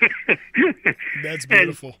go. That's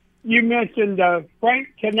beautiful. And you mentioned Frank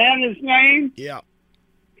Tanana's name? Yeah.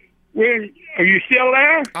 Are you still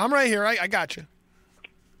there? I'm right here. I got you.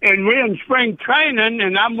 And we're in spring training,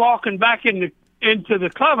 and I'm walking back into the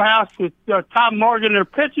clubhouse with Tom Morgan, their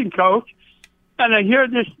pitching coach, and I hear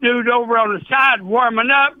this dude over on the side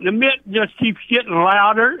warming up, and the mitt just keeps getting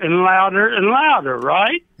louder and louder and louder,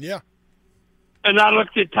 right? Yeah. And I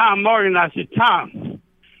looked at Tom Morgan, and I said, Tom,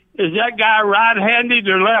 is that guy right-handed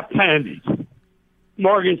or left-handed?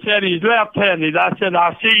 Morgan said he's left-handed. I said,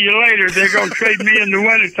 I'll see you later. They're going to trade me in the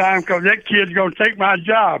wintertime because that kid's going to take my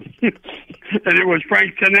job. And it was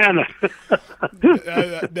Frank Tanana.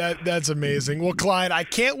 That's amazing. Well, Clyde, I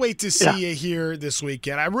can't wait to see you here this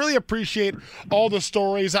weekend. I really appreciate all the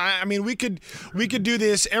stories. I mean, we could do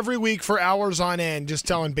this every week for hours on end, just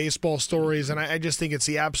telling baseball stories, and I just think it's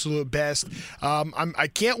the absolute best. I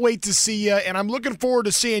can't wait to see you, and I'm looking forward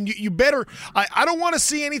to seeing you. You better. I don't want to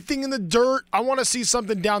see anything in the dirt. I want to see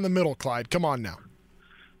something down the middle, Clyde. Come on now.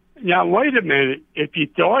 Now, wait a minute. If you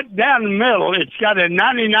throw it down the middle, it's got a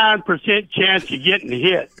 99% chance of getting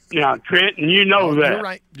hit. Now, Trent, and you know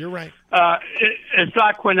that. You're right. It's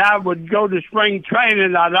like when I would go to spring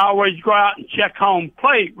training, I'd always go out and check home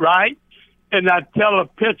plate, right? And I'd tell a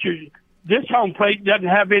pitcher, this home plate doesn't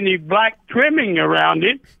have any black trimming around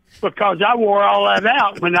it because I wore all that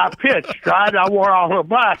out when I pitched, right? I wore all the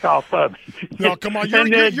black off of it. No, come on.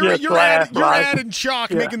 You're adding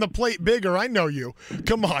chalk, making the plate bigger. I know you.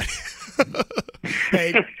 Come on.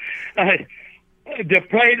 Hey. The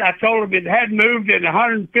plate, I told him it hadn't moved in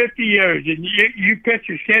 150 years. And you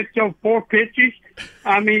pitchers sent those 4 pitches.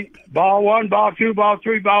 I mean, ball 1, ball 2, ball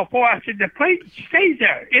 3, ball 4. I said, the plate stays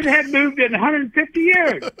there. It hadn't moved in 150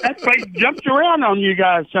 years. That plate jumps around on you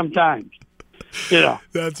guys sometimes. Yeah.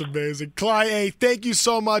 That's amazing. Clyde, hey, thank you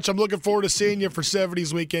so much. I'm looking forward to seeing you for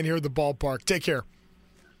 70s weekend here at the ballpark. Take care.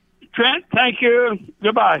 Trent, thank you.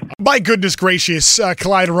 Goodbye. My goodness gracious,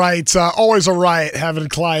 Clyde Wright. Always a riot having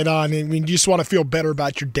Clyde on. I mean, you just want to feel better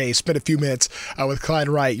about your day. Spend a few minutes with Clyde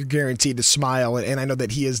Wright. You're guaranteed to smile, and I know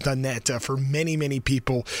that he has done that for many, many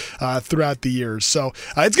people throughout the years. So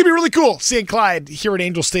it's going to be really cool seeing Clyde here at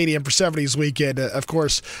Angel Stadium for 70s weekend. Of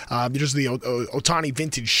course, there's the Ohtani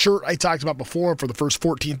vintage shirt I talked about before for the first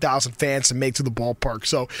 14,000 fans to make to the ballpark.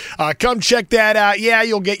 So come check that out. Yeah,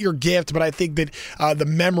 you'll get your gift, but I think that the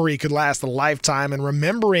memory could last a lifetime, and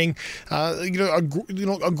remembering a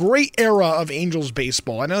great era of Angels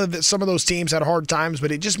baseball. I know that some of those teams had hard times,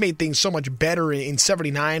 but it just made things so much better in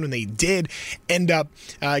 79 when they did end up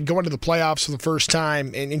going to the playoffs for the first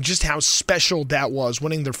time, and just how special that was,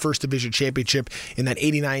 winning their first division championship in that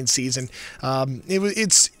 89 season.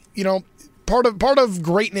 It's part of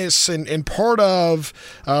greatness and part of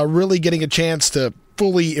really getting a chance to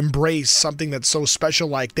fully embrace something that's so special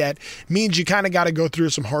like that means you kind of got to go through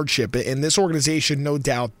some hardship, and this organization no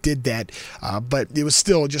doubt did that, but it was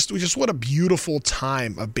still just what a beautiful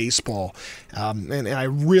time of baseball, and I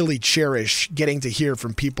really cherish getting to hear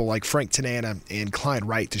from people like Frank Tanana and Clyde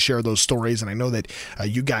Wright to share those stories, and I know that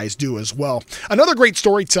you guys do as well. Another great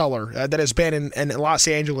storyteller that has been in Los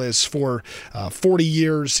Angeles for 40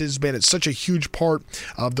 years, has been such a huge part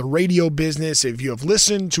of the radio business. If you have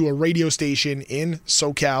listened to a radio station in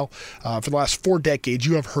SoCal. For the last 4 decades,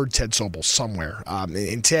 you have heard Ted Sobel somewhere.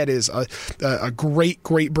 And Ted is a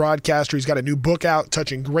great broadcaster. He's got a new book out,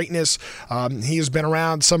 Touching Greatness. He has been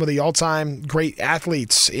around some of the all-time great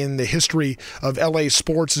athletes in the history of LA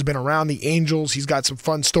sports, has been around the Angels. He's got some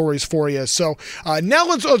fun stories for you. So now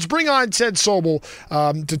let's bring on Ted Sobel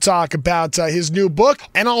to talk about his new book.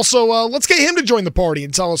 And also, let's get him to join the party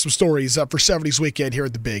and tell us some stories for 70s weekend here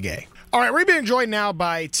at the Big A. All right, we're being joined now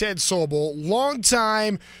by Ted Sobel,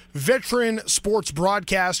 longtime veteran sports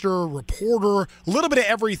broadcaster, reporter, a little bit of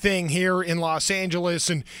everything here in Los Angeles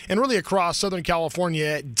and really across Southern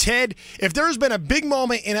California. Ted, if there's been a big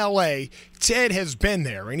moment in LA, Ted has been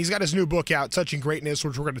there, and he's got his new book out, Touching Greatness,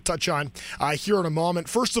 which we're going to touch on here in a moment.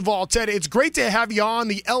 First of all, Ted, it's great to have you on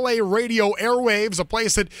the LA radio airwaves, a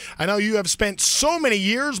place that I know you have spent so many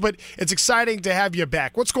years, but it's exciting to have you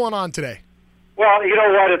back. What's going on today? Well, you know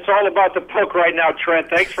what? It's all about the book right now, Trent.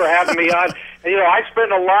 Thanks for having me on. And, I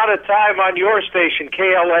spent a lot of time on your station,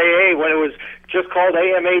 KLAA, when it was just called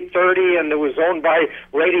AM 830, and it was owned by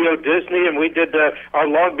Radio Disney, and we did our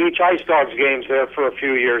Long Beach Ice Dogs games there for a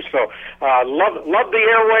few years. So love the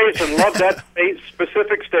airways and love that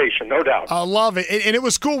specific station, no doubt. I love it. And it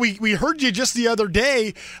was cool. We heard you just the other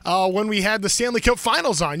day when we had the Stanley Cup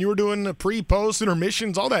Finals on. You were doing the pre, post,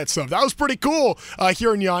 intermissions, all that stuff. That was pretty cool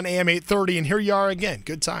hearing you on AM 830, and here you are again.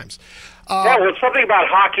 Good times. Well, it's something about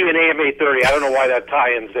hockey and AM 830. I don't know why that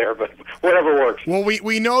tie-in's there, but whatever works. Well,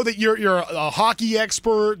 we know that you're a hockey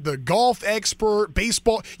expert, the golf expert,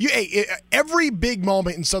 baseball. Every big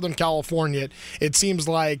moment in Southern California, it seems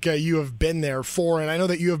like you have been there for, and I know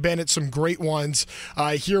that you have been at some great ones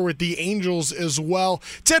here with the Angels as well.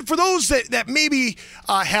 Ted, for those that maybe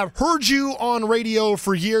have heard you on radio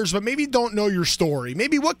for years, but maybe don't know your story,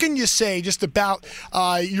 maybe what can you say just about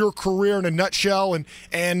your career in a nutshell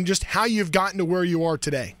and just how you've gotten to where you are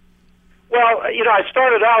today? Well, I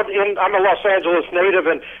started out I'm a Los Angeles native,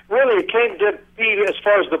 and really it came to be, as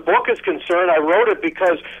far as the book is concerned, I wrote it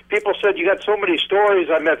because people said you got so many stories.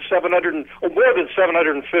 I met more than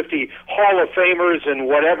 750 Hall of Famers in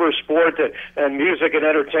whatever sport and music and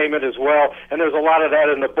entertainment as well, and there's a lot of that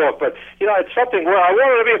in the book. But, it's something where I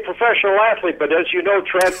wanted to be a professional athlete, but as you know,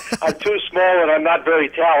 Trent, I'm too small and I'm not very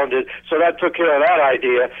talented, so that took care of that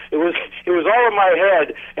idea. It was all in my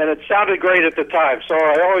head, and it sounded great at the time, so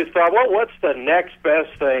I always thought, well, what's the next best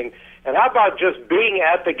thing? And how about just being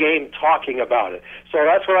at the game, talking about it? So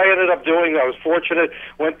that's what I ended up doing. I was fortunate,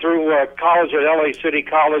 went through college at LA City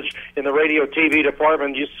College in the radio TV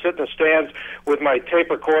department, used to sit in the stands with my tape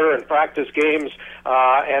recorder and practice games.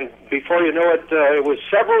 And before you know it, it was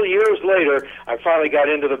several years later, I finally got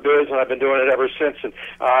into the biz, and I've been doing it ever since. And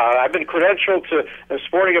I've been credentialed to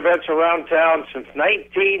sporting events around town since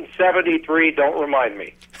 1973. Don't remind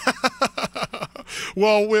me.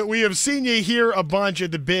 Well, we have seen you here a bunch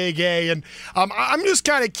at the Big A, and I'm just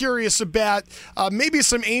kind of curious about maybe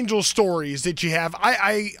some Angel stories that you have.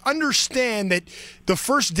 I understand that the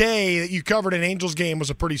first day that you covered an Angels game was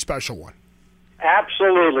a pretty special one.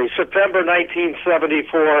 Absolutely. September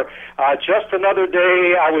 1974, just another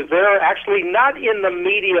day. I was there, actually not in the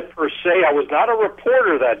media per se. I was not a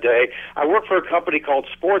reporter that day. I worked for a company called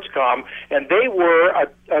Sportscom, and they were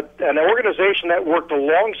an organization that worked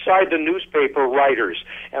alongside the newspaper writers.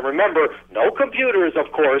 And remember, no computers,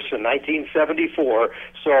 of course, in 1974,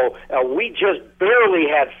 so we just barely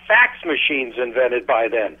had fax machines invented by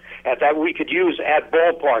then that we could use at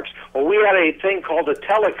ballparks. Well, we had a thing called a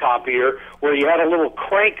telecopier where you had a little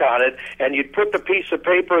crank on it, and you'd put the piece of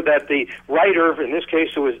paper that the writer, in this case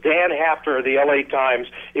it was Dan Hafner of the LA Times,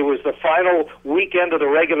 it was the final weekend of the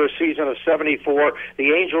regular season of 74.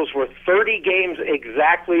 The Angels were 30 games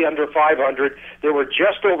exactly under 500. There were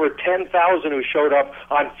just over 10,000 who showed up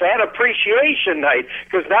on Fan Appreciation Night,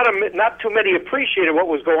 because not too many appreciated what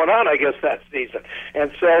was going on, I guess, that season.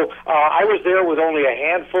 And so I was there with only a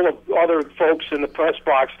handful of other folks in the press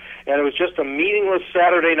box, and it was just a meaningless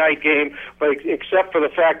Saturday night game, but except for the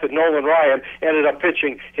fact that Nolan Ryan ended up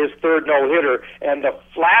pitching his third no-hitter, and the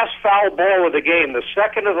last foul ball of the game, the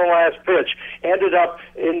second of the last pitch, ended up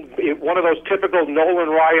in one of those typical Nolan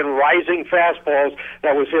Ryan rising fastballs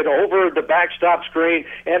that was hit over the backstop screen,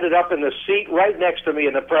 ended up in the seat right next to me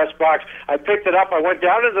in the press box. I picked it up. I went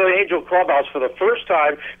down into the Angel clubhouse for the first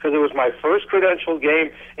time because it was my first credentialed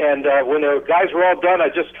game, and when the guys were all done, I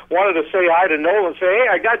just wanted to say hi to Nolan and say, hey,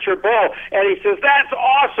 I got your ball. And he says, that's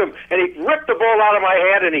awesome. And he ripped the ball out of my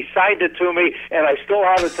hand, and he signed it to me, and I still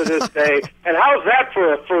have it to this day. And how's that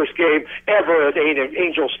for a first game ever at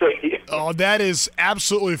Angel Stadium? Oh, that is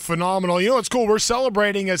absolutely phenomenal. You know what's cool? We're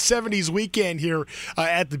celebrating a 70s weekend here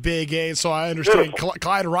at the Big A, so I understand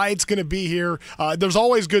Clyde Wright's going to be here. There's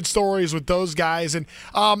always good stories with those guys. And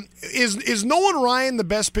is Nolan Ryan the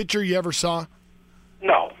best pitcher you ever saw?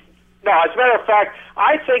 No. As a matter of fact,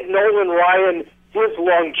 I think Nolan Ryan, his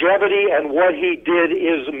longevity and what he did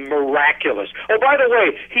is miraculous. Oh, by the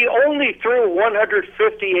way, he only threw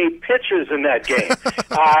 158 pitches in that game.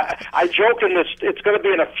 I joke in this, it's going to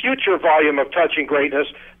be in a future volume of Touching Greatness,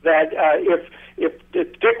 that if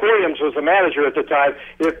Dick Williams was the manager at the time,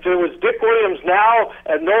 if it was Dick Williams now,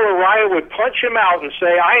 Nolan Ryan would punch him out and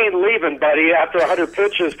say, "I ain't leaving, buddy, after 100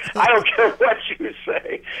 pitches. I don't care what you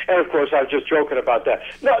say." And, of course, I was just joking about that.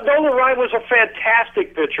 No, Nolan Ryan was a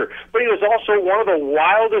fantastic pitcher, but he was also one of the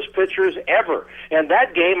wildest pitchers ever. And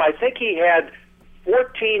that game, I think he had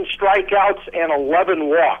 14 strikeouts and 11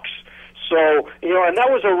 walks. So, and that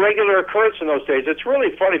was a regular occurrence in those days. It's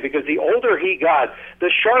really funny because the older he got, the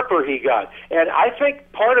sharper he got. And I think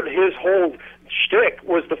part of his whole shtick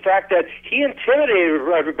was the fact that he intimidated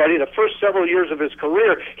everybody the first several years of his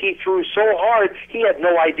career. He threw so hard, he had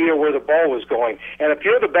no idea where the ball was going. And if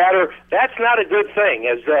you're the batter, that's not a good thing,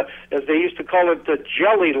 as they used to call it, the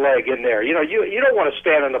jelly leg in there. You don't want to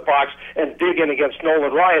stand in the box and dig in against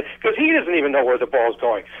Nolan Ryan because he doesn't even know where the ball's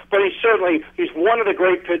going. But he's one of the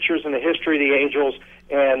great pitchers in the history of the Angels.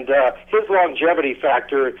 And his longevity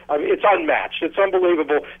factor, it's unmatched. It's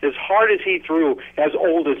unbelievable. As hard as he threw, as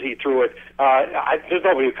old as he threw it, there's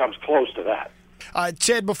nobody who comes close to that.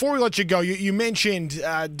 Ted, before we let you go, you mentioned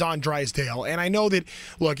Don Drysdale, and I know that,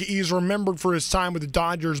 look, he's remembered for his time with the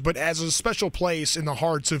Dodgers, but as a special place in the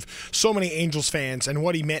hearts of so many Angels fans and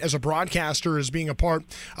what he meant as a broadcaster, as being a part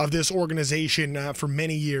of this organization for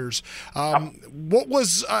many years. What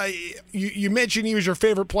was, you mentioned he was your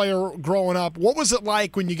favorite player growing up. What was it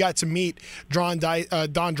like when you got to meet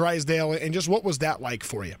Don Drysdale, and just what was that like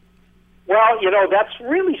for you? Well, that's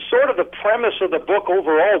really sort of the premise of the book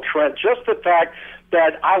overall, Trent, just the fact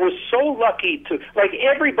that I was so lucky to, like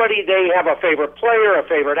everybody, they have a favorite player, a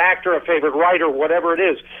favorite actor, a favorite writer, whatever it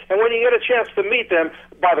is. And when you get a chance to meet them,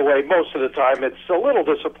 by the way, most of the time it's a little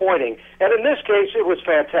disappointing. And in this case, it was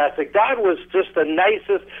fantastic. Don was just the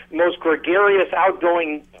nicest, most gregarious,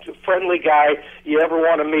 outgoing, friendly guy you ever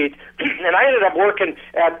want to meet. And I ended up working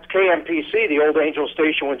at KMPC, the old Angel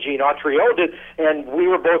station, when Gene Autry owned it, and we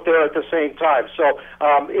were both there at the same time. So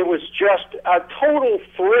it was just a total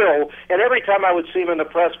thrill, and every time I would see him in the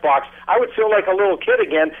press box, I would feel like a little kid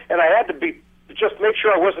again, and I had to just make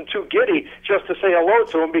sure I wasn't too giddy just to say hello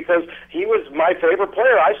to him because he was my favorite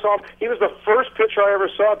player. I saw him. He was the first pitcher I ever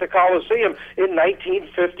saw at the Coliseum in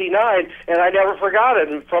 1959, and I never forgot it.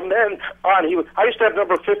 And from then on, I used to have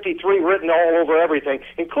number 53 written all over everything,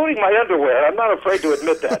 including my underwear. I'm not afraid to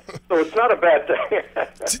admit that. So it's not a bad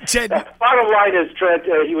thing. Bottom line is, Trent,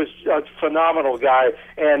 he was a phenomenal guy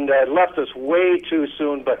and left us way too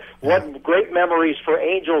soon, but what great memories for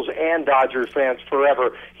Angels and Dodgers fans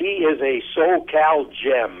forever. He is a SoCal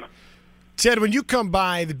gem. Ted, when you come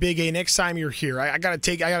by the Big A next time you're here, I got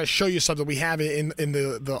to show you something we have in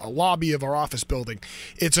the lobby of our office building.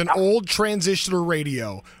 It's an old transistor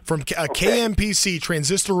radio from KMPC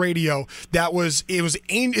transistor radio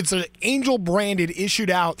it's an Angel branded, issued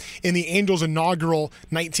out in the Angels' inaugural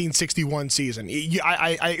 1961 season.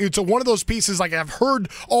 It's one of those pieces, like I've heard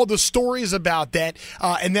all the stories about that,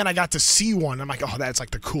 and then I got to see one. I'm like, oh, that's like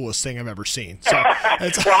the coolest thing I've ever seen. So, well,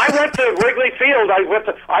 I went to Wrigley Field.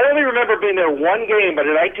 I only remember being there one game, but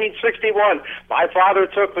in 1961, my father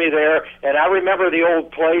took me there, and I remember the old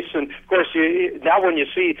place. And of course, now when you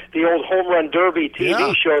see the old Home Run Derby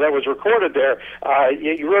TV show that was recorded there,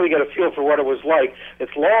 you really get a feel for what it was like.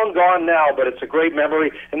 It's long gone now, but it's a great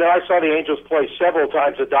memory. And then I saw the Angels play several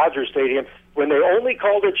times at Dodger Stadium. When they only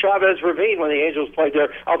called it Chavez Ravine when the Angels played there,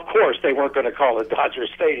 of course they weren't going to call it Dodger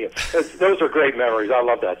Stadium. Those are great memories. I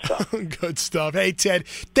love that stuff. Good stuff. Hey, Ted,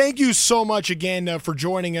 thank you so much again for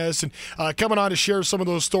joining us and coming on to share some of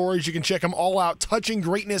those stories. You can check them all out. Touching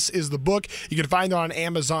Greatness is the book. You can find it on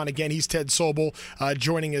Amazon. Again, he's Ted Sobel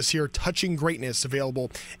joining us here. Touching Greatness,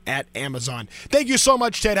 available at Amazon. Thank you so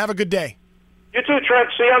much, Ted. Have a good day. You too, Trent.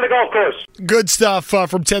 See you on the golf course. Good stuff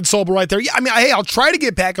from Ted Sobel right there. Yeah, I'll try to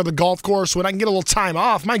get back on the golf course when I can get a little time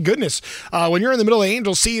off. My goodness, when you're in the middle of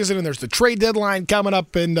Angel season and there's the trade deadline coming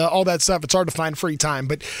up and all that stuff, it's hard to find free time.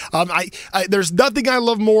 But there's nothing I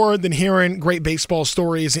love more than hearing great baseball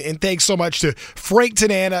stories. And thanks so much to Frank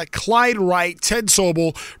Tanana, Clyde Wright, Ted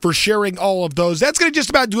Sobel for sharing all of those. That's going to just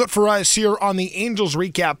about do it for us here on the Angels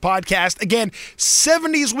Recap Podcast. Again,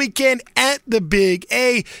 70s weekend at the Big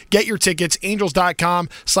A. Get your tickets, Angels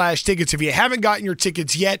goangels.com/tickets. If you haven't gotten your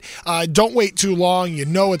tickets yet, don't wait too long. You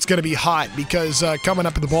know it's going to be hot because coming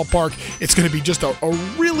up at the ballpark, it's going to be just a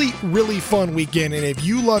really, really fun weekend. And if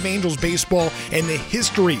you love Angels baseball and the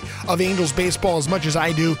history of Angels baseball as much as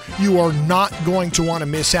I do, you are not going to want to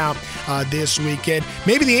miss out this weekend.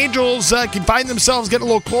 Maybe the Angels can find themselves getting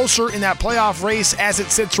a little closer in that playoff race as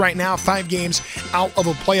it sits right now, 5 games out of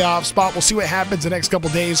a playoff spot. We'll see what happens the next couple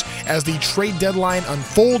days as the trade deadline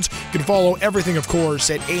unfolds. You can follow everything, of course,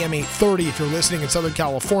 at AM 830 if you're listening in Southern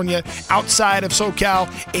California. Outside of SoCal,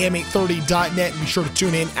 AM830.net. And be sure to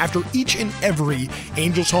tune in after each and every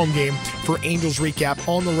Angels home game for Angels Recap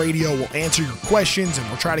on the radio. We'll answer your questions and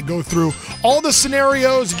we'll try to go through all the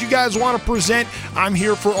scenarios that you guys want to present. I'm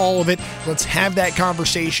here for all of it. Let's have that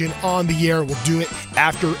conversation on the air. We'll do it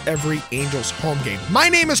after every Angels home game. My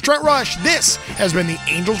name is Trent Rush. This has been the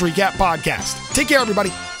Angels Recap Podcast. Take care,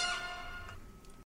 everybody.